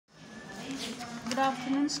Good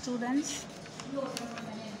afternoon, students.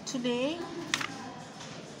 Today,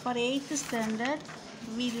 for 8th standard,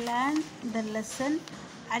 we learn the lesson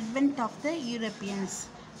Advent of the Europeans.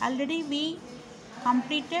 Already we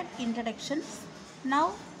completed introductions. Now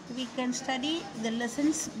we can study the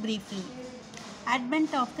lessons briefly.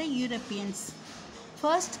 Advent of the Europeans.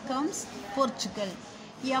 First comes Portugal.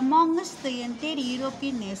 Amongst the entire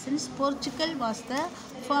European nations, Portugal was the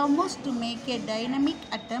foremost to make a dynamic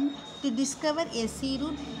attempt to discover a sea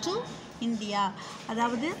route to India.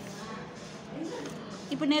 அதாவது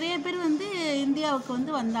இப்போ நிறைய பேர்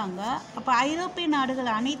இந்தியாவுக்கு வந்தாங்க. அப்போ ஐரோப்பிய நாடுகள்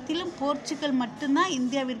அனைத்திலும் போர்ச்சுகல் மட்டும்தான்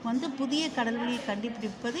இந்தியாவிற்கு புதிய கடல்வழியை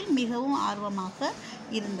கண்டுபிடிப்பதில் மிகவும் ஆர்வமாக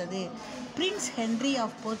இருந்தது. Prince Henry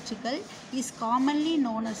of Portugal is commonly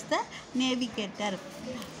known as the navigator.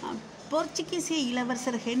 போர்ச்சுகீசிய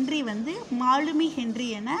இளவரசர் ஹென்றி மாலுமி ஹென்றி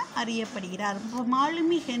என அறியப்படுகிறார். இப்போ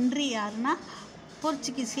மாலுமி ஹென்றி யாருன்னா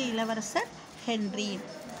போர்ச்சுகீசிய இளவரசர் ஹென்றி.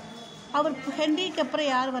 அவர் ஹென்ரிக்கு அப்புறம்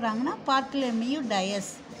யார் வராங்கன்னா பார்த்லோமியூ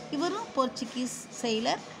டயஸ். இவரும் Portuguese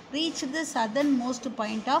sailor. Reach the southern most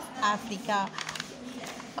point of Africa.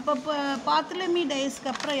 அப்போ பார்த்லோமியூ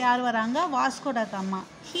டயஸ்க்கு அப்புறம் யார் வராங்க? வாஸ்கோ ட gamma.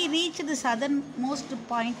 He reach the southern most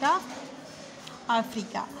point of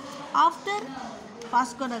Africa. After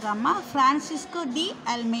Vasco ட காமா ஃப்ரான்சிஸ்கோ டி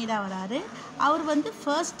அல்மெய்டா வராரு. அவர்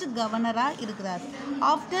ஃபர்ஸ்ட் கவர்னராக இருக்கிறார்.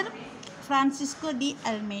 After Francisco de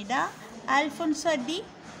Almeida Alphonso D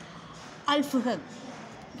Alfugag,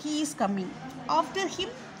 he is coming. After him,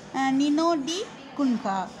 Nino de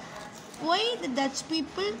Cunha. Why the Dutch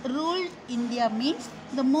people ruled India means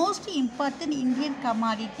the most important Indian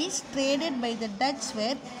commodities traded by the Dutch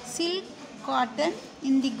were silk, cotton,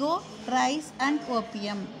 indigo, rice and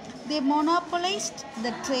opium. They monopolized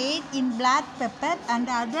the trade in black pepper and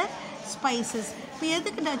other spices. இப்போ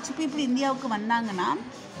எதுக்கு touch people இந்தியாவுக்கு வந்தாங்கன்னா,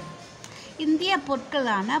 இந்திய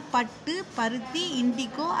பொருட்களான பட்டு, பருத்தி,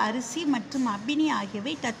 indigo, அரிசி மற்றும் அபினி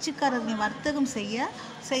ஆகியவை டச்சுக்காரர்களை வர்த்தகம்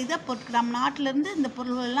செய்த பொருட்கள். நம்ம நாட்டிலேருந்து இந்த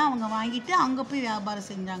பொருள்களெல்லாம் அவங்க வாங்கிட்டு அங்கே போய் வியாபாரம்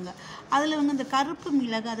செஞ்சாங்க. அதில் இந்த கருப்பு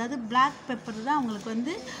மிளகு, அதாவது பிளாக் பெப்பர் தான்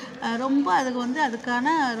அவங்களுக்கு ரொம்ப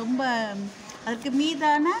அதுக்கான ரொம்ப அதற்கு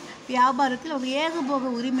மீதான வியாபாரத்தில் அவங்க ஏகபோக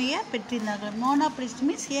உரிமையை பெற்றிருந்தார்கள். மோனோபலிஸ்ட்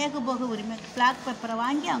மீன்ஸ் ஏகபோக உரிமை. பிளாக் பெப்பரை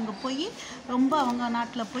வாங்கி அங்கே போய் ரொம்ப அவங்க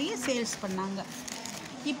நாட்டில் போய் சேல்ஸ் பண்ணாங்க.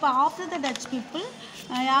 இப்போ ஆஃப்டர் த டச் பீப்புள்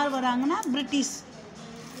யார் வராங்கன்னா British.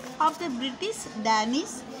 After British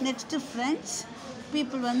Danish, next French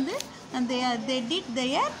people they did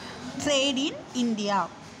their trade in India.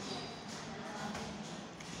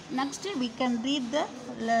 Next we can read the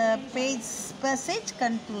passage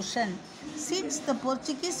conclusion. Since the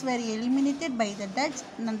Portuguese were eliminated by the Dutch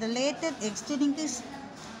and the later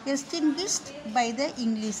extinguished by the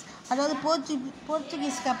English. அதாவது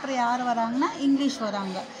போர்ச்சுகீஸ்க்கு அப்புறம் யார் வராங்கன்னா English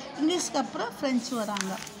வராங்க. இங்கிலீஷ்க்கு அப்புறம் French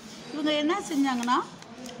வராங்க. இவங்க என்ன செஞ்சாங்கன்னா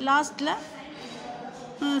லாஸ்ட்டில்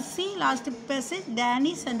last passage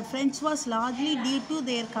Danish and French was largely due to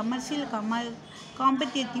their commercial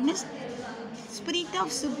competitiveness, spirit of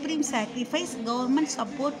supreme sacrifice, government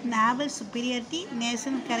support, naval superiority,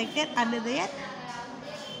 national character and their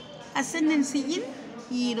ascendancy in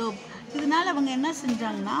Europe. இதனால் அவங்க என்ன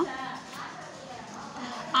செஞ்சாங்கன்னா,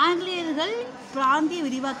 ஆங்கிலேயர்கள் பிராந்திய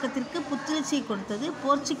விரிவாக்கத்திற்கு புத்துணர்ச்சியை கொடுத்தது.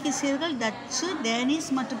 போர்ச்சுகீசியர்கள் டச்சு, டேனிஷ்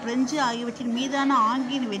மற்றும் பிரெஞ்சு ஆகியவற்றின் மீதான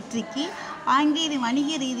ஆங்கிலேய வெற்றிக்கு ஆங்கிலேயரின்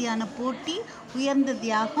வணிக ரீதியான போட்டி, உயர்ந்த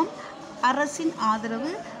தியாகம், அரசின்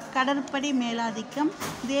ஆதரவு, கடற்படை மேலாதிக்கம்,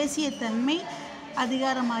 தேசியத்தன்மை,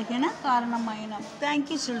 அதிகாரமாகியன காரணமாயின.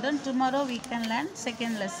 Thank you children. Tomorrow we can learn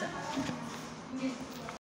second lesson.